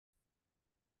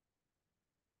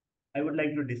I would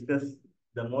like to discuss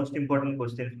the most important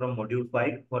questions from Module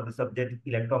 5 for the subject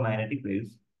electromagnetic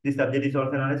waves. This subject is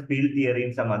also known as field theory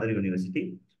in some other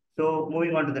university. So,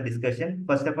 moving on to the discussion,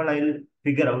 first of all, I will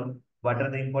figure out what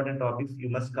are the important topics you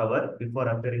must cover before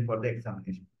appearing for the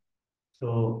examination.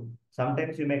 So,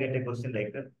 sometimes you may get a question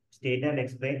like state and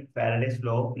explain Faraday's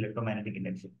law of electromagnetic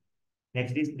induction.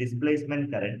 Next is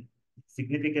displacement current,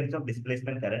 significance of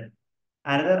displacement current.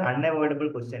 Another unavoidable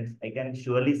questions I can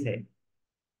surely say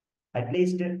at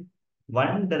least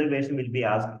one derivation will be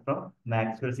asked from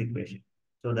Maxwell's equation.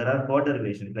 So there are four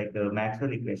derivations like the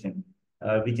Maxwell equation,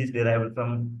 which is derived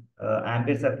from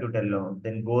Ampere circuital law,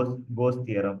 then Gauss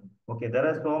theorem. Okay, there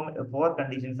are four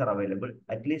conditions are available.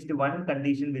 At least one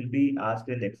condition will be asked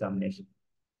in the examination.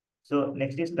 So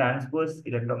next is transverse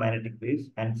electromagnetic waves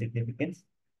and significance.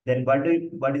 Then what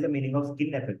is the meaning of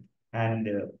skin effect?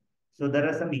 And so there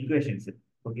are some equations.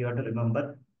 Okay, you have to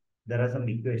remember there are some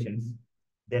equations.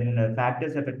 Then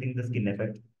factors affecting the skin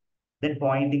effect. Then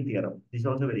Poynting theorem. This is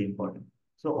also very important.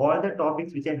 So all the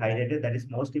topics which I highlighted that is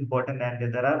most important,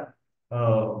 and there are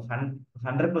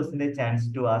 100%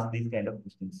 chance to ask these kind of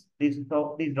questions. Please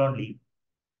don't leave.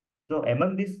 So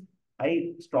among this,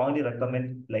 I strongly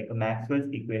recommend like a Maxwell's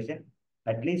equation.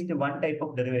 At least one type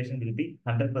of derivation will be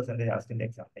 100% asked in the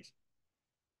examination.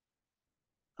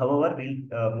 However,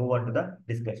 we'll move on to the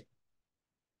discussion.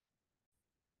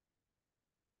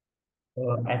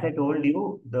 As I told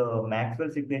you, the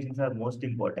Maxwell's equations are most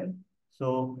important.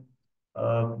 So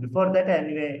before that,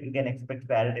 anyway, you can expect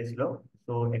Faraday's law.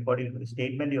 So according to the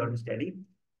statement you have to study.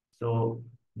 So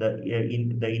the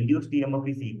induced EMF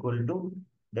is equal to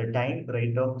the time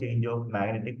rate of change of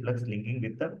magnetic flux linking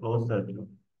with the closed circuit.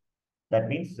 That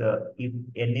means if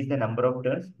n is the number of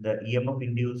turns, the EMF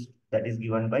induced that is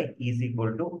given by E is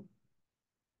equal to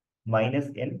minus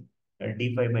n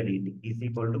d phi by dt is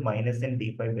equal to minus n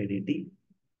d phi by dt.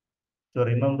 So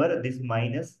remember this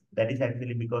minus, that is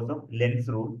actually because of Lenz's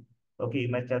rule. Okay, you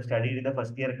must have studied in the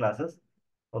first year classes.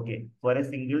 Okay, for a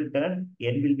single turn,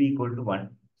 n will be equal to 1.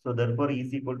 So therefore, E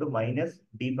is equal to minus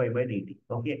d phi by dt.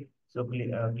 Okay, so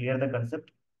clear the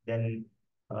concept. Then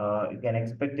you can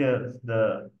expect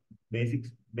the basic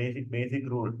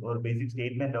rule or basic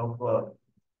statement of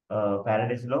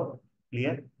Faraday's law.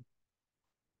 Clear?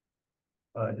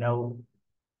 Now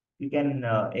you can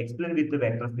explain with the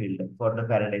vector field for the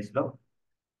Faraday's law.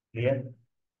 Clear?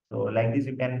 So like this,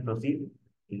 you can proceed.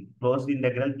 Closed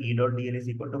integral E dot dl is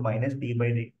equal to minus d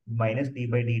by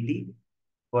dt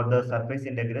for the surface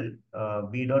integral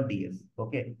B dot ds.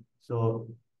 Okay. So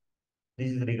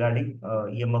this is regarding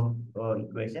EMF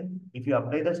equation. If you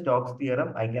apply the Stokes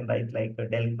theorem, I can write like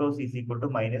del cross is equal to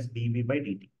minus dv by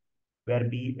dt, where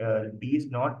B is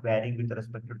not varying with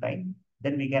respect to time.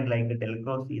 Then we can like del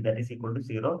cross E that is equal to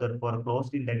 0. Therefore,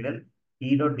 closed integral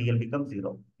E dot dl becomes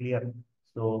 0. Clear?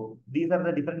 So these are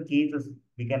the different cases.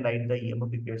 We can write the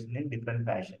EMF equation in different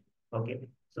fashion. Okay.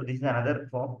 So this is another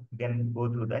form. We can go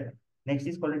through that. Next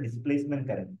is called a displacement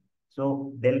current.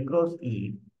 So del cross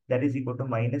E that is equal to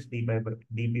minus dp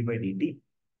by dt.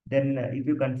 Then if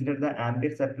you consider the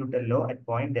Ampere circuital law at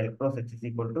point del cross H is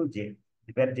equal to J,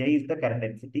 where J is the current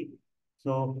density.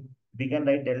 So we can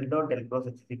write del cross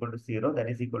H is equal to 0, that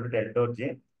is equal to del dot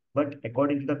J. But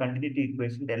according to the continuity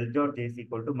equation, del dot J is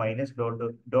equal to minus dot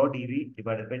dV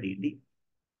divided by dt.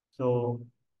 So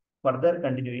further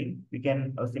continuing, we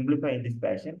can simplify in this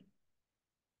fashion.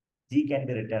 G can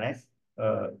be written as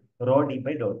rho d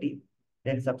by dot t.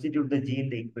 Then substitute the G in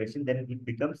the equation, then it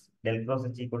becomes del cross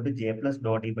H equal to J plus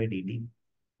dot d by dt.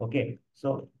 Okay,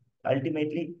 so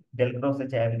ultimately del cross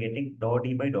H I am getting dot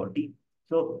d by dot t.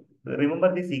 So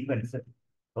remember this sequence.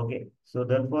 Okay, so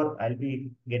therefore I'll be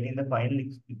getting the final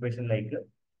equation like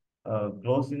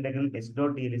closed integral S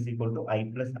dot dl is equal to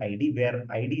I plus ID, where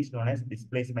ID is known as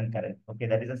displacement current. Okay,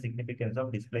 that is the significance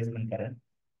of displacement current.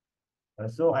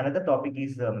 So another topic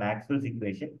is Maxwell's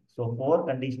equation. So four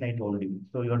condition I told you.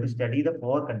 So you have to study the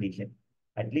four condition.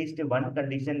 At least one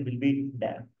condition will be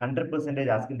 100%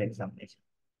 asked in the examination.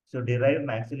 So derive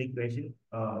Maxwell equation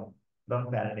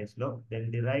from Faraday's law. Then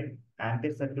derive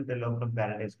Ampere circuital law from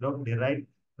Faraday's law. Derive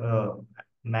uh,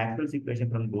 Maxwell's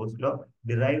equation from Gauss law.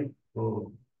 Derive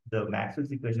the Maxwell's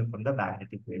equation from the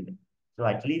magnetic field. So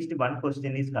at least one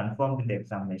question is confirmed in the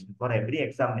examination for every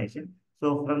examination.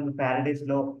 So from the Faraday's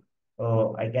law,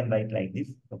 I can write like this.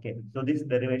 Okay. So this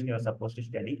derivation you are supposed to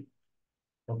study.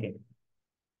 Okay.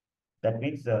 That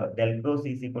means del cross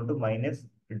is equal to minus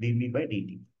dv by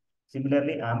dt.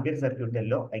 Similarly, Ampere circuital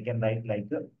law, I can write like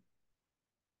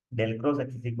del cross H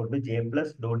is equal to J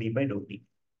plus dou d by dou t.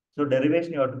 So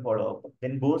derivation you have to follow up.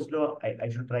 Then Gauss law, I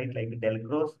should write like del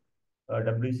cross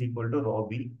W is equal to rho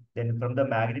B. Then from the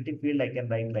magnetic field, I can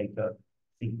write like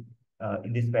see,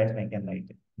 in this fashion, I can write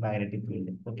magnetic field.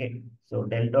 Okay. So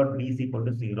del dot B is equal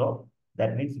to 0.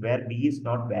 That means where B is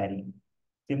not varying.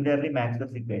 Similarly,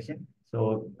 Maxwell's equation.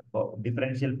 So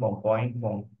differential form, point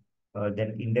form,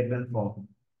 then integral form.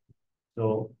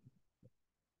 So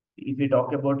if we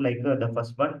talk about like the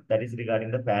first one, that is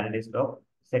regarding the Faraday's law.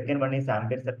 Second one is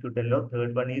Ampere circuital law.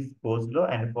 Third one is Gauss law,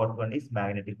 and fourth one is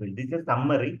magnetic field. This is a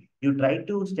summary. You try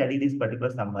to study this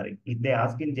particular summary. If they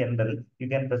ask in general, you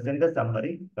can present the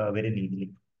summary very neatly.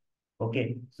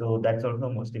 Okay, so that's also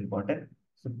most important.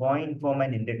 So point form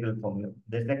and integral form.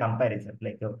 There's a comparison.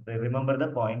 Like remember the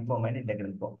point form and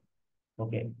integral form.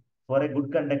 Okay. For a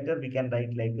good conductor, we can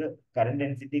write like current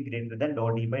density greater than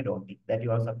dou D by dou T. That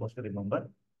you are supposed to remember.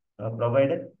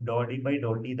 Provided dou D by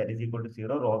dou T that is equal to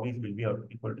 0, rho v will be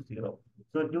equal to 0.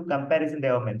 So to comparison, they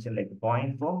have mentioned like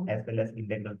point form as well as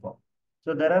integral form.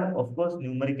 So there are, of course,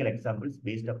 numerical examples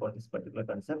based upon this particular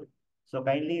concept. So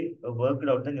kindly work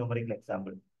out the numerical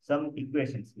example. Some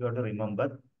equations you have to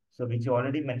remember. So which you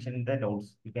already mentioned in the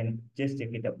notes. You can just check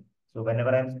it out. So whenever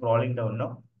I'm scrolling down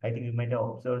now, I think you might have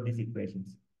observed these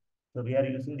equations. So we are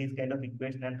using this kind of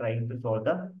equation and trying to solve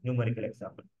the numerical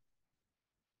example.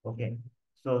 Okay.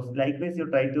 So likewise, you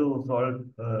try to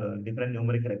solve different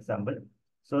numerical example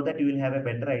so that you will have a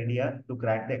better idea to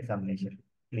crack the examination.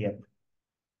 Clear?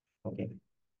 Okay.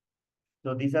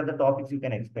 So these are the topics you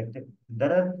can expect.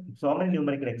 There are so many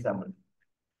numerical examples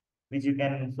which you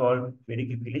can solve very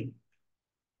quickly.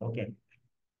 Okay.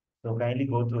 So kindly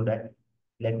go through that.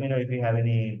 Let me know if you have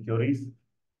any queries.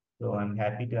 So I'm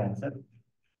happy to answer.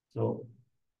 So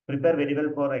prepare very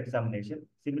well for examination.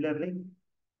 Similarly,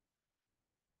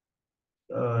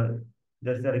 uh,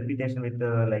 there's a repetition with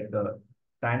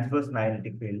transverse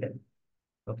magnetic field.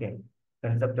 Okay,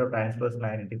 concept of transverse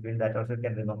magnetic field that also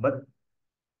can remember.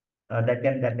 That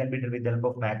can be done with the help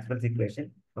of Maxwell's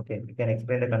equation. Okay, we can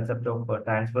explain the concept of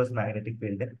transverse magnetic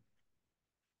field.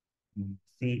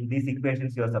 See, these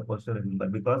equations you are supposed to remember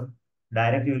because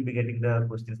directly you will be getting the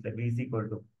questions like V is equal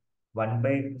to 1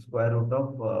 by square root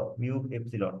of mu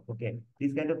epsilon. Okay,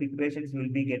 these kind of equations you will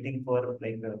be getting for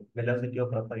like velocity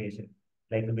of propagation,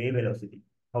 like wave velocity.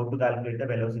 How to calculate the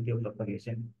velocity of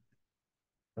propagation.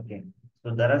 Okay,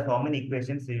 so there are so many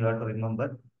equations you have to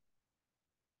remember.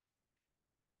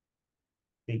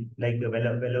 See, like the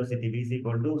velocity V is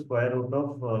equal to square root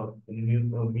of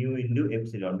mu into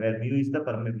epsilon, where mu is the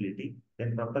permeability.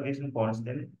 Then propagation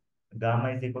constant gamma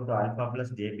is equal to alpha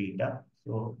plus j beta.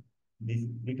 So this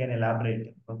we can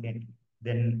elaborate. Okay.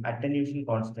 Then attenuation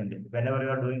constant. Whenever you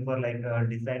are doing for like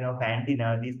design of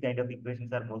antenna, these kind of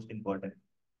equations are most important.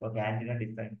 Okay, antenna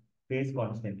design. Phase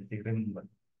constant. Remember.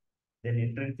 Then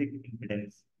intrinsic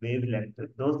impedance, wavelength,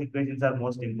 those equations are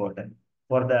most important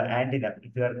for the antenna.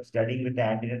 If you are studying with the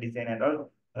antenna design and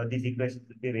all, these equations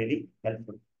will be really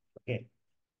helpful. Okay.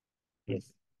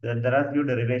 Yes. There are few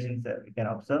derivations you can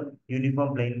observe.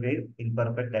 Uniform plane wave,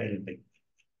 imperfect dielectric.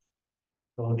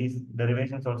 So these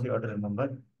derivations also you have to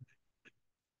remember.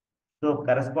 So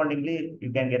correspondingly,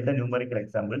 you can get the numerical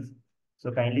examples.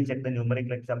 So kindly check the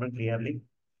numerical example clearly.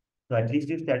 So at least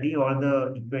you study all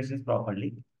the equations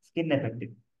properly. Skin effective.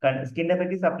 Skin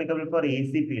effect is applicable for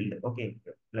AC field. Okay,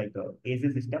 like AC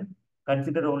system.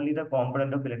 Consider only the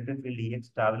component of electric field EX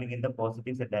traveling in the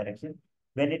positive z direction.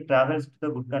 When it travels to the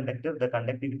good conductor, the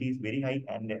conductivity is very high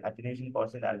and the attenuation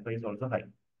constant alpha is also high.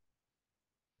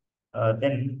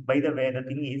 Then, by the way, the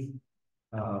thing is,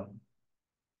 uh,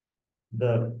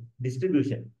 the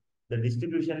distribution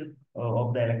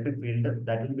of the electric field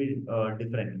that will be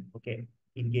different. Okay,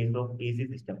 in case of AC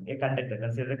system, a conductor,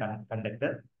 consider a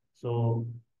conductor. So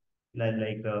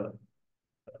like as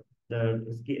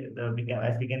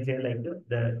we can say like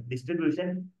the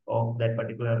distribution of that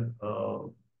particular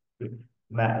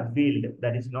field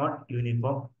that is not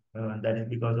uniform, that is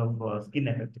because of skin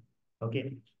effect.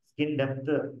 Okay, skin depth,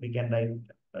 we can write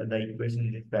the equation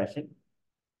in this fashion.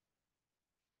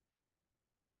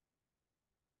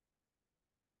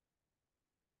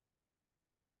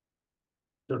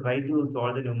 So try to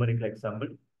solve the numerical example.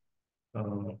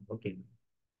 Okay.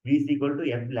 V is equal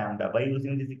to F lambda. By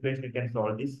using this equation, you can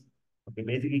solve this. Okay,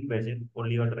 basic equation.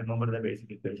 Only you have to remember the basic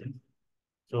equations.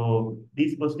 So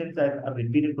these questions are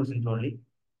repeated questions only,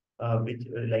 which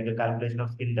like a calculation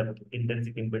of skin depth,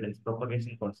 intrinsic impedance,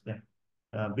 propagation constant.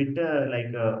 Bit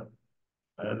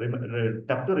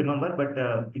tough to remember, but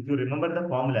if you remember the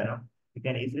formula, no, you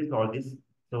can easily solve this.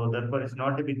 So therefore, it's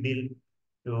not a big deal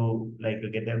to like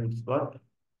get a good score.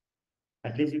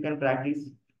 At least you can practice.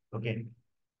 Okay.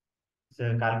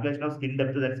 So calculation of skin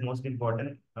depth, that's most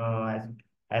important. As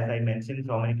I mentioned,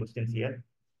 so many questions here.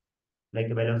 like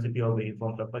velocity of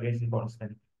waveform, propagation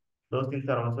constant. Those things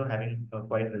are also having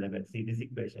quite relevance. See this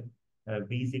equation.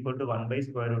 B is equal to 1 by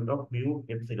square root of mu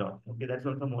epsilon. Okay, that's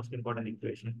also most important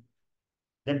equation.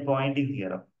 Then Poynting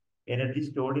theorem. Energy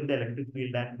stored in the electric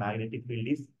field and magnetic field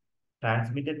is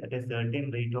transmitted at a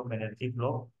certain rate of energy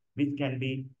flow, which can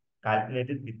be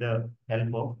calculated with the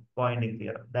help of Poynting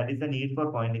theorem. That is the need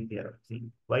for Poynting theorem. See,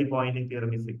 why Poynting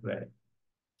theorem is required.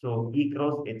 So E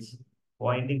cross H,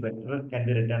 Poynting vector can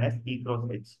be written as E cross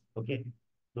H. Okay.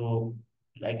 So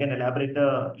I can elaborate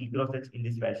the E cross H in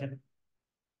this fashion.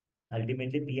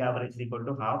 Ultimately, P average is equal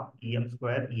to half EM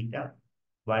square eta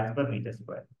watts per meter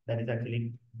square. That is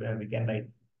actually we can write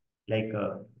like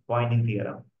Poynting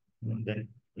theorem. And then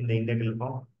in the integral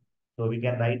form. So we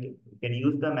can write, we can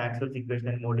use the Maxwell's equation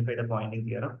and modify the Poynting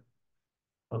theorem.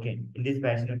 Okay, in this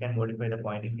fashion, we can modify the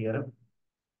Poynting theorem.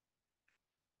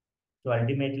 So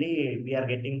ultimately, we are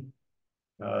getting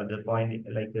the point,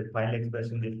 like the final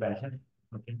expression in this fashion.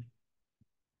 Okay.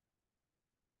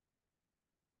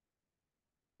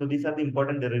 So these are the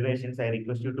important derivations. I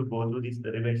request you to go through this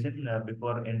derivation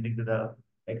before entering to the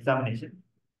examination.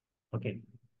 Okay.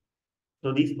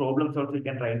 So these problems also you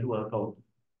can try to work out.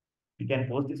 You can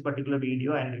post this particular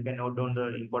video and you can note down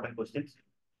the important questions.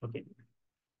 Okay.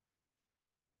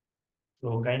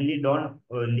 So kindly don't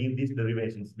leave these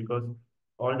derivations because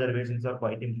all derivations are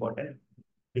quite important.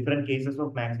 Different cases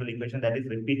of Maxwell equation that is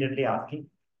repeatedly asking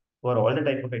for all the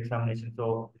type of examination.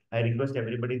 So I request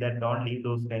everybody that don't leave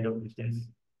those kind of questions.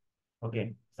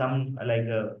 Okay, some like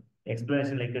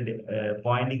explanation like a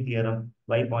Poynting theorem,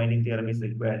 why Poynting theorem is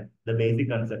required, the basic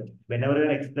concept. Whenever you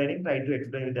are explaining, try to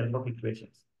explain with the help of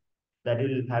equations. That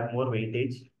will have more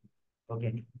weightage.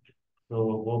 Okay,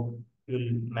 so hope you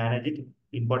will manage it.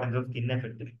 Importance of skin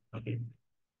effect. Okay,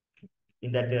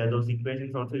 in that those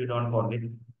equations also you don't forget.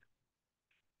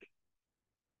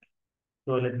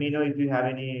 So let me know if you have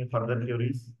any further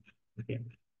queries. Okay,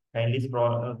 kindly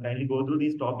go through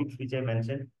these topics which I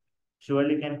mentioned.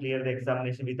 Surely can clear the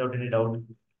examination without any doubt.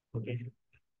 Okay,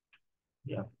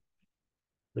 yeah.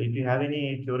 So if you have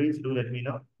any queries, do let me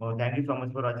know. Thank you so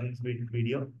much for watching this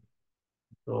video.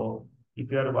 So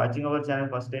if you are watching our channel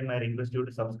first time, I request you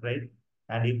to subscribe.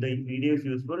 And if the video is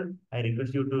useful, I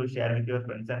request you to share with your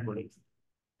friends and colleagues.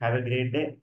 Have a great day.